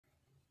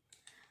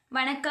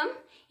வணக்கம்.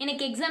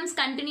 எனக்கு எக்ஸாம்ஸ்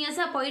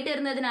கண்டினியூஸா போயிட்டு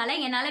இருந்ததுனால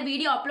என்னால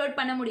வீடியோ அப்லோட்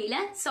பண்ண முடியல.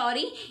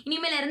 சாரி.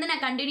 இனிமேல இருந்து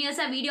நான்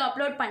கண்டினியூஸா வீடியோ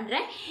அப்லோட்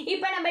பண்றேன்.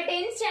 இப்போ நம்ம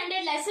 10th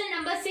standard lesson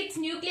number 6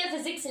 nuclear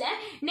பிசிக்ஸ்ல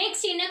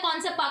next என்ன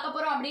கான்செப்ட் பார்க்க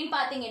போறோம் அப்படின்னு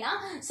பாத்தீங்கன்னா,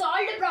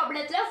 சால்வ்டு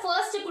ப்ராப்ளத்துல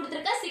ஃபர்ஸ்ட்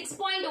கொடுத்திருக்க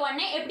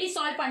 6.1 எப்படி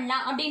சால்வ்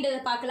பண்ணலாம் அப்படின்றத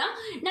பார்க்கலாம்.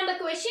 நம்ம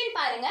क्वेश्चन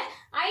பாருங்க.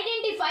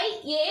 Identify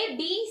A,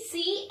 B, C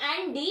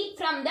and D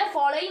from the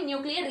following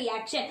nuclear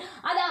reaction.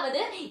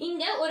 அதாவது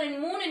இங்க ஒரு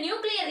 3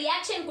 நியூக்ளியர்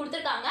ரியாக்ஷன்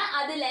கொடுத்திருக்காங்க.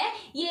 அதுல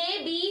A,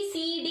 B, C,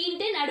 D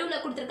ன்னு நடுவுல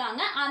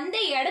கொடுத்திருக்காங்க. அந்த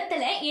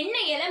இடத்துல என்ன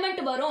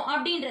எலிமெண்ட் வரும்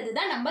அப்படின்றது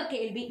தான் நம்ம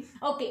கேள்வி.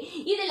 ஓகே,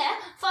 இதுல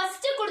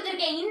ஃபர்ஸ்ட்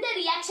கொடுத்திருக்க இந்த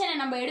ரியாக்ஷனை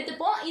நம்ம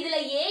எடுத்துப்போம். இதுல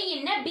A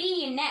என்ன B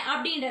என்ன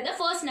அப்படின்றத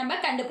ஃபர்ஸ்ட் நம்ம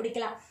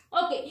கண்டுபிடிக்கலாம்.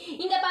 ஓகே,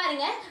 இங்க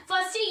பாருங்க.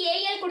 ஃபர்ஸ்ட்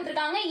AL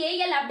கொடுத்திருக்காங்க.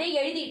 AL அப்படியே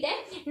எழுதிட்டேன்.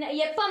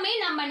 எப்பவுமே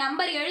நம்ம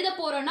நம்பர் எழுத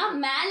போறோம்னா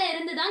மேல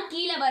இருந்து தான்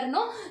கீழே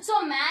வரணும். சோ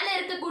மேல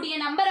இருக்கக்கூடிய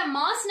நம்பரை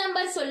மாஸ்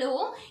நம்பர்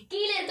சொல்லுவோம்,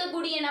 கீழே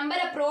இருக்கக்கூடிய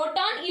நம்பரை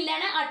புரோட்டான்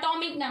இல்லனா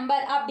அட்டாமிக்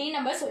நம்பர் அப்படின்னு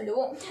நம்ம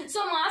சொல்லுவோம். சோ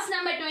மாஸ்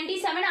நம்பர்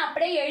 27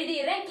 அப்படியே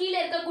எழுதிடுறேன். கீழே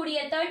இருக்கக்கூடிய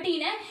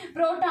 13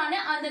 புரோட்டான்,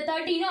 அந்த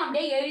 13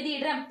 அப்படியே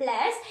எழுதிடுறேன்.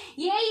 பிளஸ்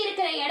A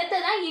இருக்கிற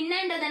இடத்த தான்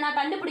என்னன்றதை நான்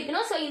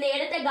கண்டுபிடிக்கணும். சோ இந்த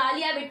இடத்தை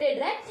காலியா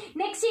விட்டுடுறேன்.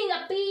 நெக்ஸ்ட் இங்க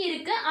P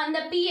இருக்கு. அந்த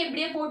P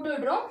எப்படியே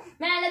போட்டுடுறோம்.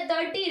 மேல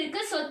 30 இருக்கு.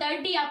 சோ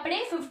 30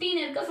 அப்படியே 15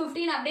 இருக்கு.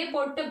 15 அப்படியே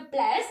போட்டு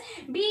பிளஸ்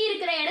B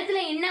இருக்கிற இடத்துல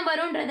என்ன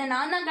வரும்ன்றதை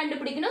நான் தான்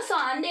கண்டுபிடிக்கணும். சோ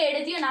அந்த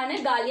இடத்தையும்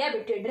நான் காலியா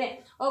விட்டுடுறேன்.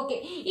 ஓகே,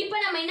 இப்போ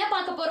நம்ம என்ன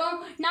பார்க்க போறோம்?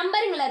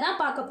 நம்பருங்களை தான்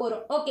பார்க்க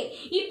போறோம். ஓகே,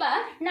 இப்போ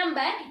நம்ம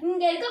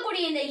இங்க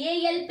இருக்கக்கூடிய இந்த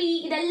ALP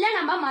இதெல்லாம்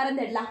நம்ம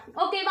மறந்துடலாம்.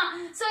 ஓகேவா?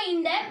 சோ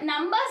இந்த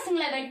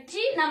நம்பர்ஸ்ங்களை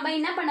வச்சு நம்ம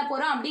என்ன பண்ண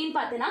போறோம் அப்படின்னு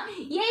பார்த்தோம்னா,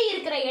 A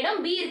இருக்கிற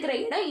இடம் B இருக்கிற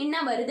இடம் என்ன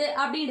வருது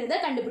அப்படின்றத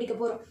கண்டுபிடிக்க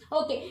போறோம்.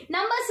 ஓகே,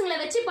 நம்பர்ஸ்ங்களை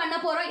வச்சு பண்ண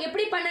போறோம்.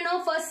 எப்படி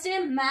பண்ணணும்? ஃபர்ஸ்ட்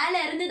மேல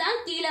இருந்து தான்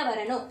கீழே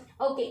வரணும்.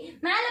 ஓகே,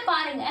 மேல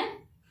பாருங்க.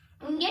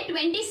 இங்க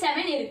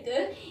 27 இருக்கு,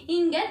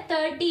 இங்க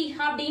 30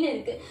 அப்படின்னு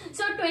இருக்கு.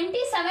 சோ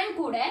 27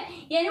 கூட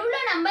எவ்வளவு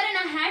நம்பரை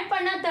நான் ஆட்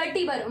பண்ணா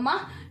 30 வருமா?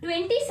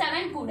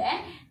 27 கூட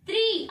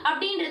 3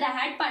 அப்படின்றத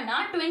ஆட் பண்ணா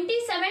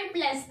 27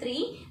 பிளஸ் 3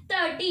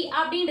 30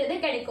 அப்படின்றது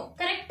கிடைக்கும்.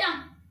 கரெக்டா?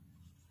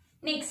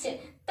 நெக்ஸ்ட்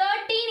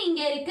 13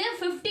 இங்க இருக்கு,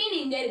 15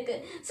 இங்க இருக்கு.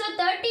 சோ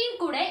 13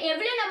 கூட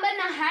எவ்வளவு நம்பர்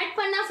நான் ஆட்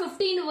பண்ணா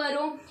 15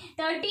 வரும்?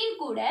 13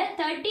 கூட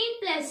 13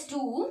 பிளஸ்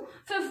 2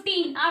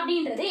 15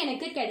 அப்படின்றது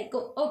எனக்கு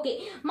கிடைக்கும். ஓகே,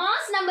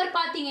 மாஸ் நம்பர்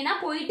பாத்தீங்கன்னா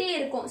போயிட்டே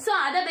இருக்கும். சோ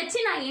அதை வச்சு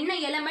நான் என்ன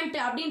எலிமெண்ட்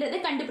அப்படின்றது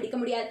கண்டுபிடிக்க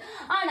முடியாது.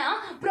 ஆனா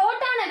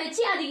புரோட்டானை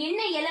வச்சு அது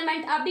என்ன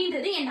எலிமெண்ட்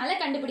அப்படின்றது என்னால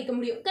கண்டுபிடிக்க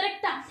முடியும்.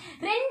 கரெக்டா?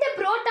 2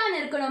 புரோட்டான்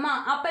இருக்கணுமா?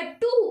 அப்ப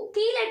 2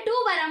 கீழே 2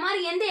 வர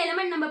மாதிரி எந்த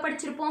எலிமெண்ட் நம்ம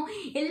படிச்சிருப்போம்?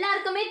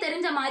 எல்லாருக்குமே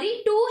தெரிஞ்ச மாதிரி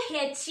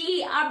 2He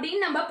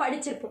அப்படின்னு நம்ம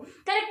படிச்சிருப்போம்.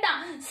 கரெக்டா?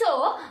 சோ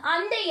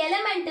அந்த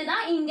எலிமெண்ட்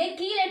தான் இங்க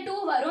கீழே 2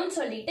 வரும்னு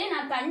சொல்லிட்டு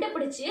நான்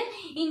கண்டுபிடிச்சு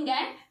இங்க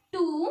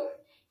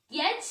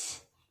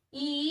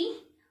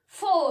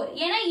 2He4,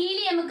 ஏன்னா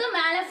ஹீலியமுக்கு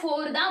மேல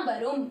 4 தான்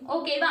வரும்.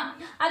 ஓகேவா?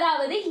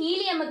 அதாவது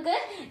ஹீலியமுக்கு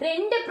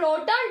 2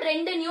 புரோட்டான்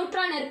 2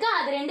 நியூட்ரான் இருக்கு.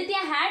 அது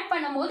ரெண்டுத்தையும் ஆட்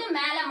பண்ணும்போது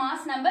மேல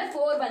மாஸ் நம்பர்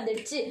 4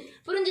 வந்துடுச்சு.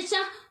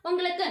 புரிஞ்சுச்சா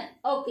உங்களுக்கு?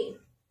 ஓகே,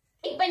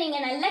 இப்ப நீங்க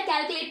நல்லா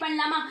கால்குலேட்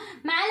பண்ணலாமா?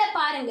 மேல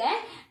பாருங்க.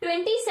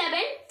 27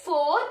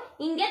 4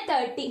 இங்க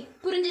 30.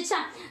 புரிஞ்சுச்சா?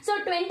 சோ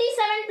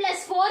 27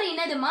 பிளஸ் 4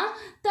 என்னதுமா?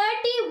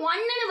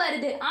 31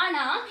 வருது.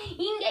 ஆனா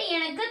இங்க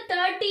எனக்கு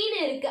 13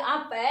 இருக்கு.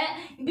 அப்ப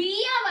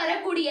பியா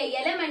வரக்கூடிய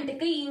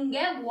எலிமெண்ட்டுக்கு இங்க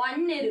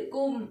 1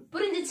 இருக்கும்.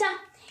 புரிஞ்சுச்சா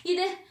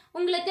இது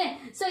உங்களுக்கு?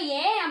 சோ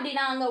ஏன் அப்படி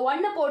நான் அங்க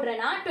 1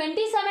 போடுறேன்னா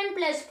 27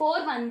 பிளஸ்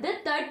 4 வந்து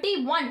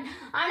 31.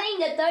 ஆனா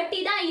இங்க 30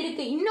 தான்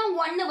இருக்கு, இன்னும்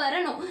 1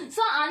 வரணும்.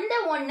 சோ அந்த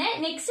 1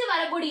 நெக்ஸ்ட்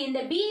வரக்கூடிய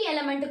இந்த B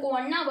எலிமெண்ட்டுக்கு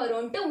 1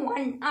 வரும்ட்டு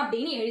 1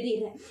 அப்படின்னு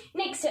எழுதிடுறேன்.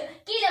 நெக்ஸ்ட்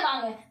கீழே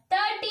வாங்க.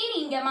 13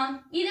 இங்கமா,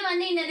 இது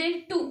வந்து என்னது?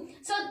 2.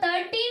 சோ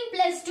 13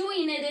 பிளஸ் 2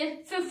 என்னது?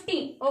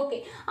 15. ஓகே,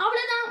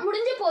 அவ்வளவுதான்,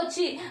 முடிஞ்சு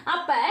போச்சு.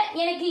 அப்ப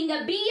எனக்கு இங்க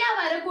பியா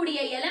வரக்கூடிய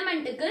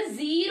எலிமெண்ட்டுக்கு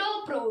 0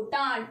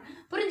 புரோட்டான்.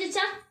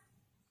 புரிஞ்சுச்சா?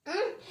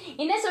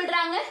 என்ன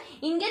சொல்றாங்க?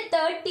 இங்க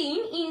 13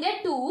 இங்க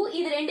 2,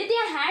 இது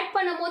ரெண்டுத்தையும் ஆட்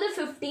பண்ணும்போது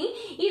 15.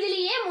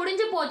 இதுலயே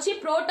முடிஞ்சு போச்சு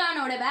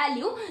புரோட்டானோட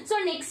வேல்யூ. சோ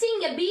நெக்ஸ்ட்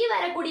இங்க B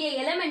வரக்கூடிய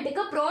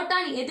எலிமெண்ட்டுக்கு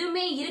புரோட்டான்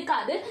எதுவுமே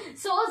இருக்காது.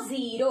 சோ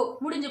 0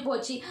 முடிஞ்சு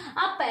போச்சு.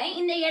 அப்ப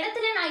இந்த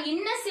இடத்துல நான்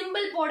என்ன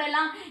சிம்பிள்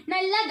போடலாம்?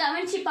 நல்லா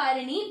கவனிச்சு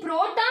பாரு. நீ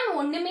புரோட்டான்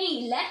ஒண்ணுமே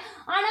இல்ல,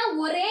 ஆனா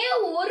ஒரே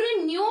ஒரு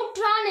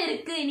நியூட்ரான்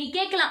இருக்கு. நீ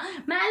கேட்கலாம்,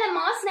 மேல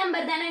மாஸ்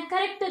நம்பர் தானே?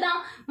 கரெக்ட் தான்,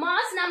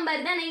 மாஸ்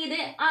நம்பர் தானே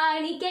இது.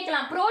 நீ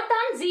கேட்கலாம்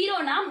புரோட்டான்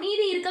 0னா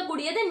மீதி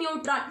இருக்கக்கூடியது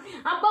நியூட்ரான்.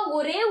 அப்ப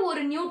ஒரே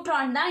ஒரு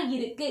நியூட்ரான் தான்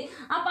இருக்கு.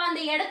 அப்ப அந்த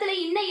இடத்துல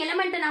என்ன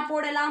எலிமெண்ட் நான்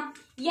போடலாம்?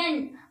 N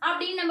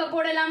அப்படின்னு நம்ம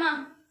போடலாமா?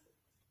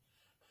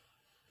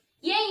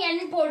 ஏன் N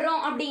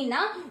போடுறோம்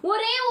அப்படின்னா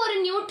ஒரே ஒரு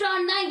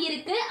நியூட்ரான் தான்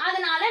இருக்கு,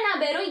 அதனால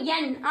நான் வெறும்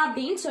N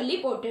அப்படின்னு சொல்லி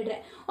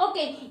போட்டுடுறேன்.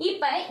 ஓகே,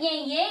 இப்ப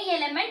என் A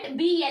எலிமெண்ட்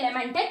B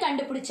எலிமெண்ட்டை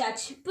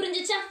கண்டுபிடிச்சாச்சு.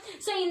 புரிஞ்சுச்சா?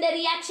 சோ இந்த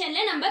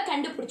ரியாக்ஷன்ல நம்ம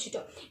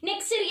கண்டுபிடிச்சிட்டோம்.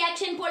 நெக்ஸ்ட்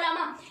ரியாக்ஷன்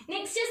போலாமா?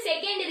 நெக்ஸ்ட்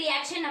செகண்ட்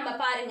ரியாக்ஷன் நம்ம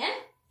பாருங்க.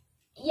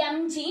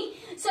 mg.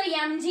 so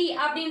mg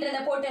அப்படின்றத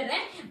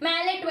போட்டுறேன்.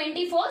 மேல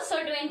 24, so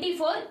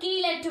 24,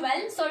 கீழ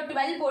 12, so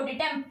 12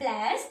 போட்டுட்டேன்.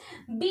 பிளஸ்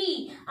b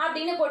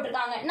அப்படின்னு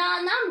போட்டிருக்காங்க.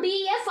 நான் தான் b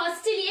ய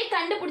ஃபர்ஸ்ட்லயே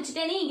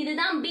கண்டுபிடிச்சிட்டேனே,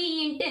 இதுதான் b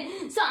ன்ட்டு.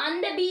 சோ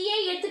அந்த b யை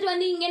எடுத்துட்டு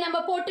வந்து இங்க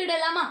நம்ம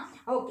போட்டுடலாமா?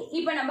 ஓகே,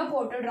 இப்போ நம்ம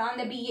போட்டுடுறோம்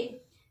அந்த b யை.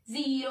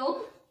 0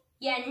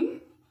 n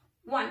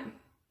 1.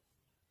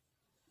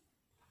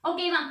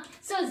 ஓகேவா?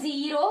 சோ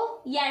 0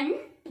 n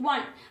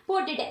 1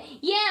 போட்டுட்டேன்.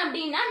 ஏன்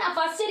அப்படின்னா நான்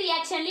ஃபர்ஸ்ட்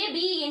ரியாக்ஷன்லயே b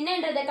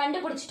என்னன்றதை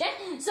கண்டுபிடிச்சிட்டேன்.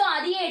 சோ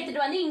அதையே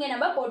எடுத்துட்டு வந்து இங்க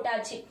நம்ம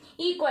போட்டாச்சு.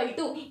 ஈக்குவல்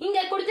டு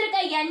இங்க கொடுத்திருக்க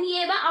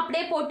na வ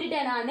அப்படியே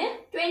போட்டுட்டேன் நானு.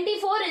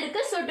 24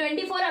 இருக்கு, சோ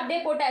 24 அப்படியே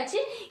போட்டாச்சு.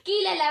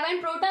 கீழ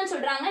 11 புரோட்டான்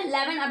சொல்றாங்க,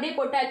 11 அப்படியே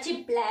போட்டாச்சு.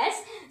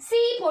 பிளஸ்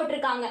c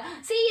போட்டிருக்காங்க.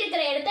 c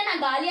இருக்கிற இடத்தை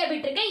நான் காலியா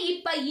விட்டுருக்கேன்.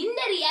 இப்ப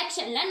இந்த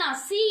ரியாக்ஷன்ல நான்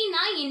c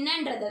னா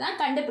என்னன்றதை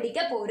தான்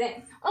கண்டுபிடிக்க போறேன்.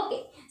 ஓகே,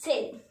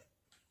 சரி,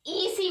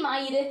 ஈஸி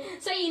இது.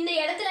 சோ இந்த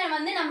இடத்துல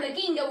வந்து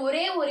நம்மளுக்கு இங்க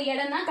ஒரே ஒரு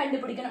இடம் தான்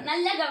கண்டுபிடிக்கணும்.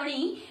 நல்ல கவனி.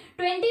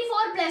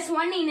 24 plus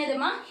 1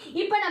 என்னதுமா?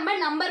 இப்ப நம்ம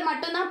நம்பர்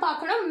மட்டும் தான்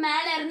பார்க்கணும்,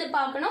 மேல இருந்து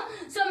பார்க்கணும்.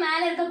 சோ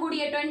மேல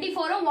இருக்கக்கூடிய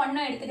 24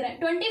 1 எடுத்துக்கிறேன்.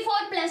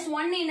 24 plus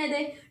 1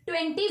 என்னது?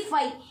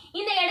 25.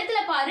 இந்த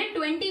இடத்துல பாரு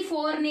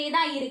 24 நே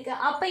தான் இருக்கு.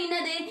 அப்ப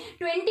என்னது?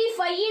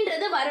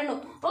 25ன்றது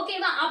வரணும்.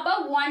 ஓகேவா? அப்ப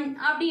 1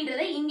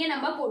 அப்படின்றத இங்க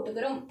நம்ம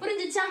போட்டுக்கிறோம்.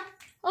 புரிஞ்சுச்சா?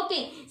 ஓகே,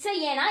 சோ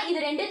ஏன்னா இது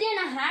ரெண்டுத்தையும்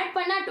நான் ஆட்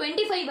பண்ணா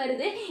 25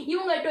 வருது.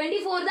 இவங்க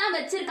 24 தான்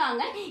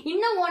வச்சிருக்காங்க,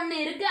 இன்னும் 1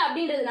 இருக்கு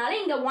அப்படின்றதுனால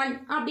இங்க 1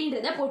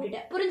 அப்படின்றத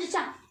போட்டுட்டேன்.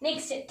 புரிஞ்சுச்சா?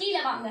 நெக்ஸ்ட்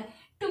கீழே வாங்க.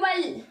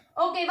 12.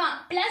 ஓகேவா?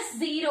 பிளஸ்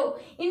 0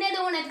 என்னது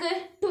உனக்கு?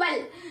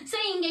 12. சோ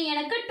இங்க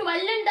எனக்கு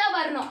 12 தான்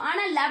வரணும்,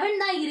 ஆனா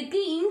 11 தான்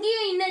இருக்கு.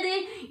 இங்கேயும் என்னது?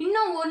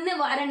 இன்னும் 1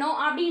 வரணும்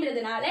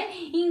அப்படின்றதுனால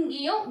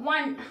இங்கேயும்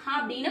 1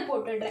 அப்படின்னு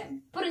போட்டுடுறேன்.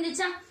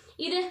 புரிஞ்சுச்சா?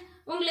 இது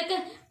உங்களுக்கு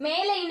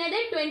மேல என்னது?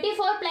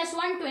 24 plus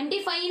 1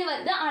 25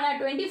 வருது, ஆனா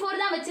 24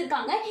 தான்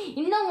வச்சிருக்காங்க,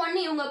 இன்னும் 1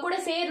 இவங்க கூட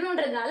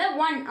சேரணும்ன்றதுனால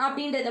 1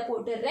 அப்படின்றத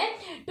போட்டுடுறேன்.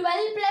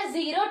 12 plus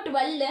 0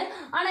 12,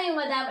 ஆனா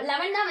இவங்க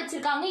 11 தான்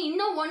வச்சிருக்காங்க,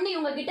 இன்னும் 1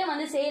 இவங்க கிட்ட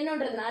வந்து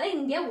சேரணும்ன்றதுனால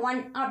இங்க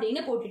 1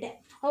 அப்படின்னு போட்டுட்டேன்.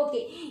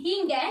 ஓகே,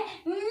 இங்க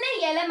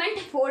இன்னும்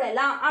எலிமெண்ட்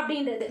போடலாம்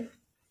அப்படின்றது.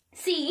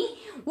 சி,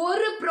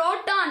 ஒரு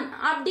புரோட்டான்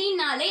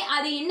அப்படின்னாலே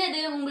அது என்னது?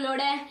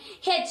 உங்களோட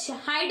H,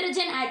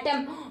 ஹைட்ரஜன்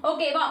ஆட்டம்.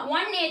 ஓகேவா?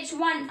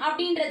 1H1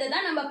 அப்படின்றத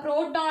தான் நம்ம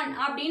புரோட்டான்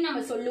அப்படின்னு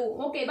நம்ம சொல்லுவோம்.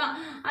 ஓகேவா?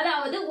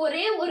 அதாவது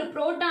ஒரே ஒரு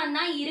புரோட்டான்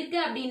தான் இருக்கு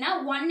அப்படின்னா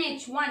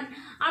 1H1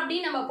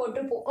 அப்படின்னு நம்ம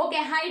போட்டிருப்போம். ஓகே,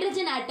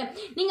 ஹைட்ரஜன் ஆட்டம்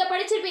நீங்க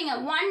படிச்சிருப்பீங்க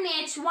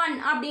 1H1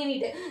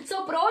 அப்படின்ட்டு. சோ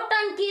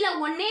புரோட்டான் கீழே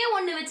ஒண்ணே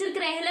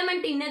வச்சிருக்கிற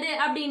எலிமெண்ட் என்னது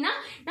அப்படின்னா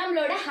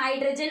நம்மளோட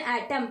ஹைட்ரஜன்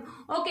ஆட்டம்.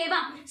 ஓகேவா?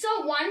 சோ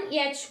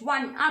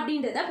 1H1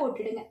 அப்படின்றத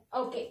போட்டுடுங்க.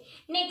 ஓகே,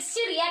 நெக்ஸ்ட்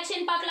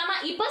ரியாக்ஷன் பார்க்கலாமா?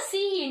 இப்போ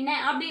C என்ன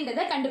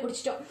அப்படின்றத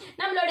கண்டுபிடிச்சிட்டோம்.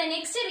 நம்மளோட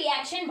நெக்ஸ்ட்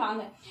ரியாக்ஷன்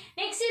வாங்க.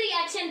 நெக்ஸ்ட்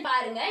ரியாக்ஷன்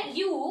பாருங்க.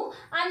 U,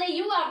 அந்த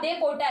U அப்படியே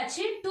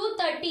போட்டாச்சு.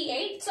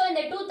 238. சோ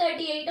இந்த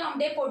 238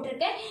 அப்படியே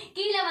போட்டிருக்கேன்.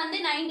 கீழே வந்து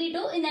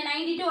 92, இந்த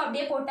 92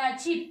 அப்படியே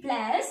போட்டாச்சு.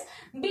 Plus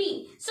B.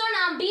 சோ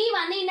நான் B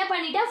வந்து என்ன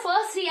பண்ணிட்டேன்?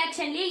 ஃபர்ஸ்ட்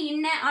ரியாக்ஷன்லயே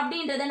என்ன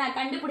அப்படின்றத நான்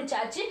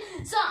கண்டுபிடிச்சாச்சு.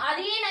 சோ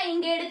அதையே நான்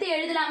இங்க எடுத்து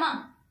எழுதலாமா?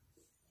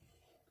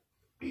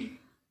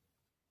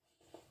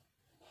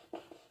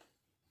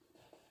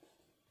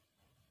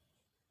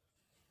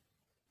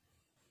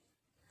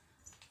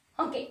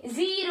 ஓகே,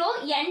 0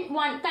 n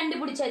 1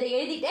 கண்டுபிடிச்சதை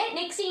எழுதிட்டேன்.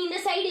 நெக்ஸ்ட் இந்த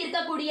சைடு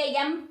இருக்கக்கூடிய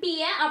mp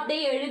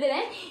அப்படியே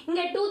எழுதுறேன்.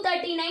 இங்க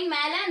 239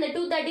 மேல அந்த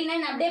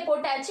 239 அப்படியே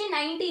போட்டாச்சு.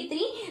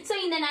 93. சோ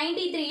இந்த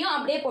 93யும்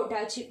அப்படியே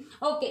போட்டாச்சு.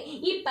 ஓகே,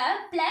 இப்ப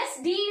பிளஸ்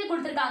d ன்னு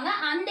கொடுத்திருக்காங்க,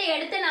 அந்த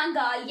இடத்தை நான்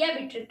காலியா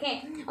விட்டுருக்கேன்.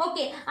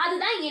 ஓகே,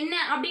 அதுதான் என்ன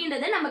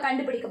அப்படின்றத நம்ம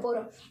கண்டுபிடிக்க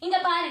போறோம். இங்க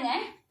பாருங்க,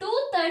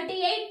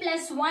 238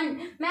 plus 1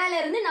 மேல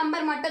இருந்து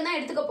நம்பர் மட்டும் தான்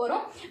எடுத்துக்க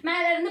போறோம்.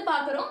 மேல இருந்து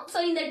பாக்குறோம்.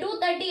 சோ இந்த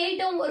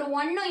 238 ஒரு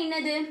 1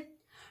 என்னது?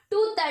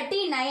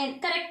 239.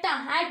 கரெக்டா?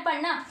 ஆட்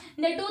பண்ணா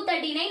இந்த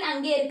 239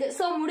 அங்கே இருக்கு.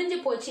 சோ முடிஞ்சு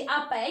போச்சு.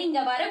 அப்ப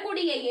இங்க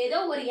வரக்கூடிய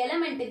ஏதோ ஒரு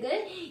எலிமெண்ட்டுக்கு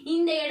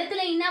இந்த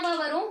இடத்துல என்னவா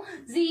வரும்?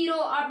 0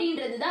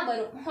 அப்படின்றது தான்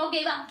வரும்.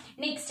 ஓகேவா?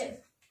 நெக்ஸ்ட்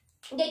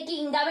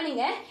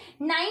கவனிங்க,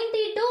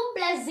 92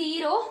 plus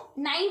 0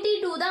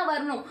 92 தான்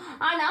வரணும்,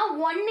 ஆனா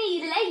 1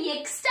 இதுல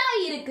எக்ஸ்ட்ரா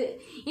இருக்கு.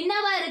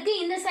 என்னவா இருக்கு?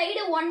 இந்த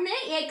சைடு 1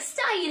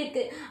 எக்ஸ்ட்ரா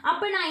இருக்கு.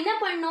 அப்ப நான் என்ன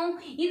பண்ணும்?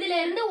 இதுல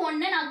இருந்து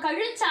 1 நான்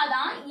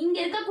கழிச்சாதான் இங்க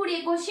இருக்கக்கூடிய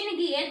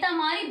क्वेश्चनக்கு ஏத்த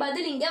மாதிரி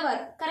பதில் இங்க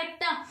வரும்.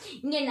 கரெக்டா?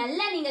 இங்க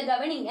நல்லா நீங்க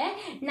கவனிங்க,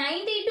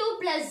 92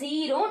 plus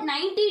 0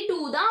 92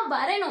 தான்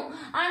வரணும்,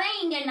 ஆனா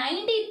இங்க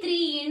 93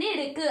 ன்னு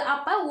இருக்கு.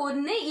 அப்ப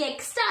 1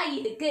 எக்ஸ்ட்ரா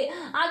இருக்கு,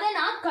 அத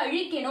நான்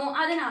கழிக்கணும்.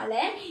 அதனால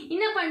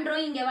என்ன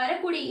பண்றோம்? இங்க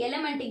வரக்கூடிய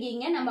எலிமெண்ட்டுக்கு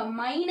இங்க நம்ம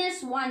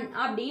 -1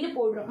 அப்படின்னு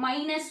போடுறோம்.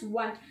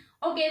 -1.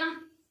 ஓகேவா?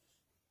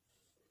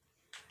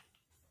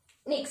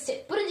 நெக்ஸ்ட்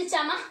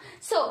புரிஞ்சுச்சாமா?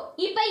 சோ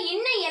இப்ப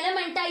என்ன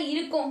எலிமெண்டா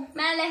இருக்கும்?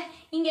 மேல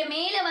இங்க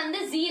மேல வந்து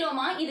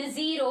 0மா, இது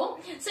 0.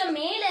 சோ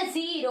மேல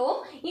 0,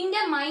 இங்க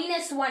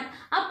 -1.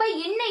 அப்ப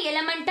என்ன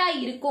எலிமெண்டா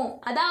இருக்கும்?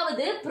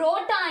 அதாவது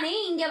புரோட்டானே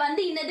இங்க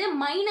வந்து என்னது?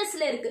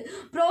 மைனஸ்ல இருக்கு.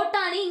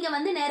 புரோட்டானே இங்க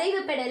வந்து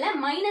நிறைவு பெறல,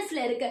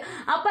 மைனஸ்ல இருக்கு.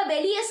 அப்ப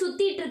வெளியே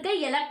சுத்திட்டு இருக்க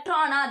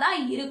எலக்ட்ரானா தான்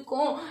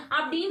இருக்கும்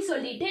அப்படின்னு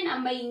சொல்லிட்டு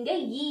நம்ம இங்க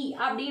E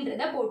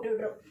அப்படின்றத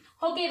போட்டுடுறோம்.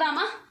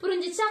 ஓகேவாமா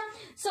புரிஞ்சிச்சா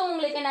சோ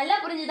உங்களுக்கு நல்லா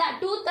புரிஞ்சுதா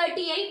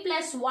 238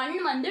 plus 1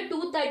 வந்து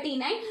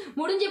 239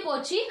 முடிஞ்சு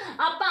போச்சு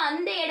அப்ப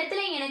அந்த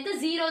இடத்துல எனக்கு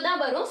 0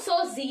 தான் வரும் சோ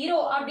 0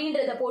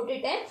 அப்படின்றத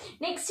போட்டுட்டு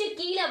நெக்ஸ்ட்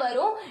கீழே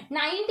வரும்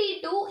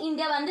 92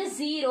 இங்க வந்து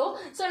 0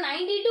 சோ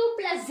 92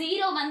 plus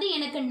 0 வந்து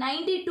எனக்கு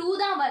 92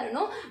 தான்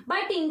வரணும்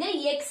பட் இங்க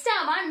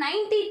எக்ஸ்ட்ராவா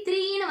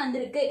 93 ன்னு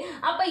வந்திருக்கு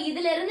அப்ப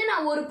இதுல இருந்து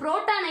நான் ஒரு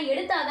புரோட்டானை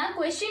எடுத்தாதான்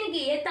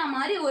क्वेश्चनக்கு ஏத்த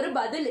மாதிரி ஒரு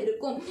பதில்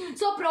இருக்கும்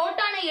சோ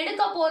புரோட்டானை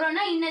எடுக்க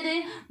போறோம்னா என்னது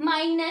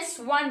 -1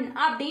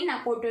 அப்படின்னு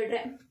நான்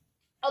போட்டுடுறேன்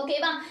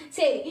ஓகேவா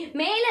சரி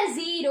மேல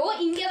 0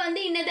 இங்க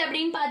வந்து என்னது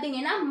அப்படின்னு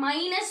பாத்தீங்கன்னா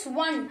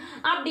 -1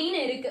 அப்படின்னு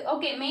இருக்கு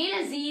ஓகே மேல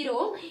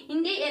 0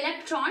 இங்க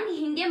எலக்ட்ரான்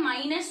இங்க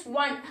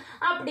 -1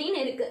 அப்படின்னு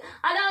இருக்கு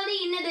அதாவது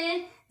என்னது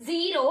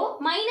 0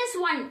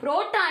 -1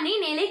 புரோட்டானே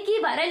நிலைக்கு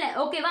வரல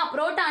ஓகேவா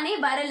புரோட்டானே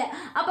வரல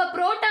அப்ப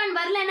புரோட்டான்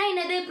வரலன்னா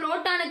என்னது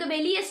புரோட்டானுக்கு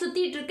வெளியே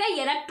சுத்திட்டு இருக்க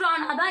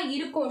எலக்ட்ரானா தான்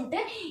இருக்கும்ட்டு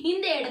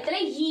இந்த இடத்துல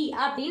E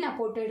அப்படின்னு நான்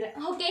போட்டுடுறேன்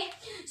ஓகே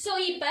சோ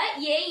இப்ப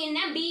A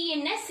என்ன B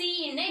என்ன C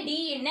என்ன D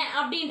என்ன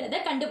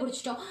அப்படின்றத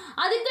கண்டுபிடிச்சிட்டோம்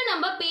அதுக்கு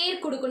நம்ம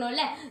பேர்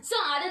கொடுக்கணும்ல சோ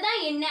அதுதான்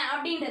என்ன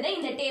அப்படின்றத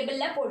இந்த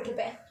டேபிள்ல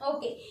போட்டிருப்பேன்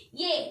ஓகே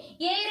A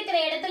இருக்கிற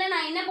இடத்துல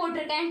நான் என்ன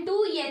போட்டிருக்கேன்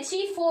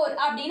 2He4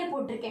 அப்படின்னு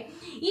போட்டிருக்கேன்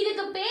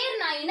இதுக்கு பேர்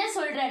நான் என்ன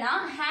சொல்றேன்னா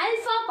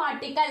ஆல்பா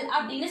பார்ட்டிகல்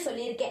அப்படின்னு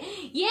சொல்லியிருக்கேன்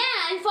ஏன்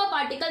ஆல்பா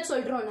பார்ட்டிகல்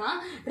சொல்றோம்னா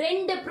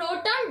 2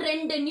 புரோட்டான்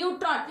 2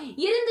 நியூட்ரான்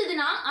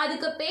இருந்ததுன்னா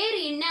அதுக்கு பேர்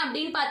என்ன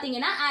அப்படின்னு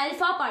பாத்தீங்கன்னா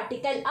ஆல்பா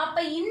பார்ட்டிகல்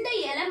அப்ப இந்த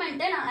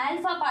எலிமெண்ட்டை நான்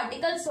ஆல்பா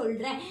பார்ட்டிகல்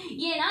சொல்றேன்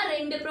ஏன்னா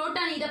 2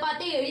 புரோட்டான் இத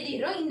பார்த்தே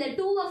எழுதிடுறோம் இந்த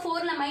 2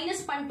 4ல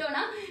மைனஸ்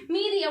பண்ணிட்டோம்னா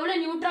மீதி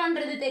எவ்வளவு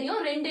நியூட்ரான்றது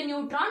தெரியும் 2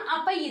 நியூட்ரான்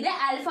அப்ப இது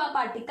ஆல்பா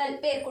பார்ட்டிகல்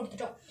பேர்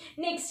கொடுத்துட்டோம்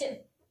நெக்ஸ்ட்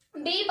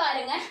B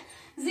பாருங்க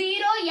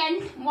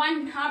 0n1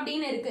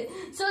 அப்படின்னு இருக்கு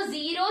சோ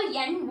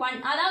 0n1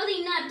 அதாவது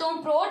என்ன அர்த்தம்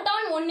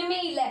புரோட்டான் ஒண்ணுமே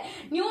இல்ல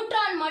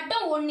நியூட்ரான்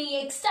மட்டும் ஒன்னு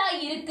எக்ஸ்ட்ரா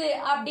இருக்கு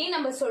அப்படின்னு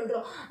நம்ம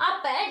சொல்றோம்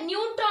அப்ப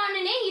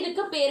நியூட்ரானே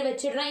இதுக்கு பேர்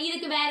வச்சிடுறோம்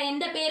இதுக்கு வேற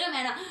எந்த பேரும்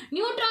வேணாம்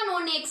நியூட்ரான்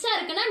ஒன்னு எக்ஸ்ட்ரா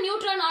இருக்குன்னா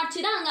நியூட்ரான்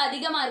ஆட்சி தான் அங்க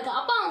அதிகமா இருக்கு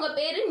அப்ப அவங்க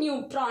பேரு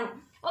நியூட்ரான்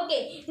ஓகே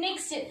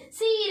நெக்ஸ்ட்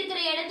C இருக்கிற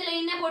இடத்துல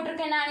என்ன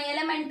போட்டிருக்கேன் நான்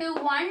எலிமெண்ட்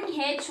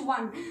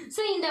 1H1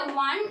 சோ இந்த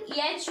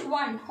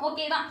 1H1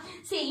 ஓகேவா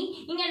See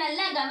இங்க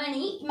நல்லா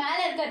கவனி மேல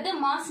இருக்கிறது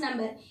மாஸ்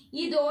நம்பர்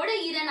இதோட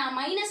இத நான்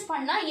மைனஸ்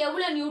பண்ணா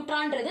எவ்வளவு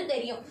நியூட்ரான்றது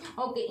தெரியும்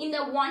ஓகே இந்த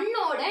 1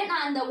 ஓட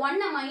நான் அந்த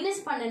 1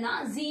 மைனஸ் பண்ணனா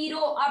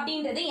 0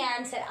 அப்படின்றது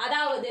ஆன்சர்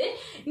அதாவது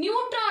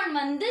நியூட்ரான்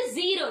வந்து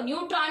 0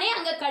 நியூட்ரானே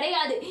அங்க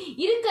கிடையாது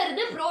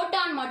இருக்கிறது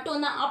புரோட்டான்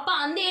மட்டும் தான் அப்ப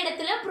அந்த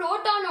இடத்துல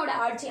புரோட்டானோட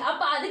ஆட்சி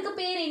அப்ப அதுக்கு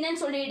பேர்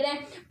என்னன்னு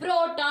சொல்லிடுறேன்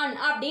புரோட்டான்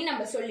அப்படின்னு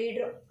நம்ம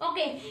சொல்லிடுறோம்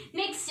ஓகே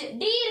நெக்ஸ்ட்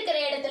D இருக்கிற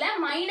இடத்துல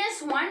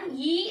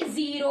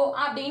 -1E0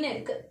 அப்படின்னு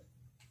இருக்கு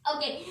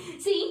ஓகே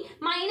see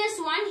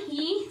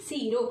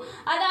 -1E0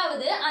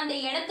 அதாவது அந்த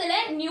இடத்துல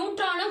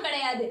நியூட்ரானும்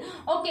கிடையாது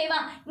ஓகேவா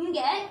இங்க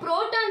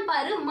புரோட்டான்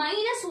பாரு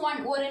 -1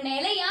 ஒரு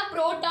நிலையா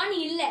புரோட்டான்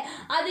இல்ல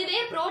அதுவே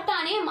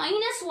புரோட்டானே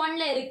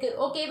 -1ல இருக்கு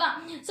ஓகேவா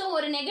சோ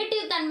ஒரு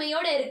நெகட்டிவ்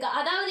தன்மையோட இருக்கு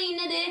அதாவது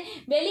என்னது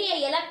வெளியே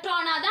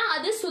எலக்ட்ரானா தான்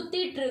அது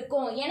சுத்திட்டு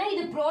இருக்கும் ஏன்னா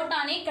இது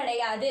புரோட்டானே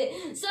கிடையாது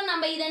சோ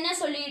நம்ம இத என்ன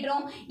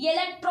சொல்லிடுறோம்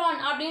எலக்ட்ரான்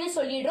அப்படின்னு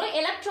சொல்லிடுறோம்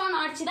எலக்ட்ரான்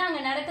ஆட்சி தான்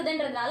அங்க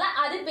நடக்குதுன்றதுனால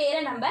அது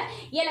பேரை நம்ம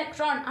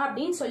எலக்ட்ரான்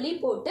அப்படின்னு சொல்லி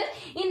போட்டு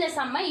இந்த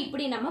சம்மை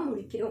இப்படி நம்ம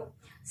முடிக்கிறோம்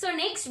சோ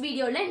நெக்ஸ்ட்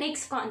வீடியோல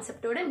நெக்ஸ்ட்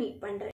கான்செப்டோட மீட் பண்றேன்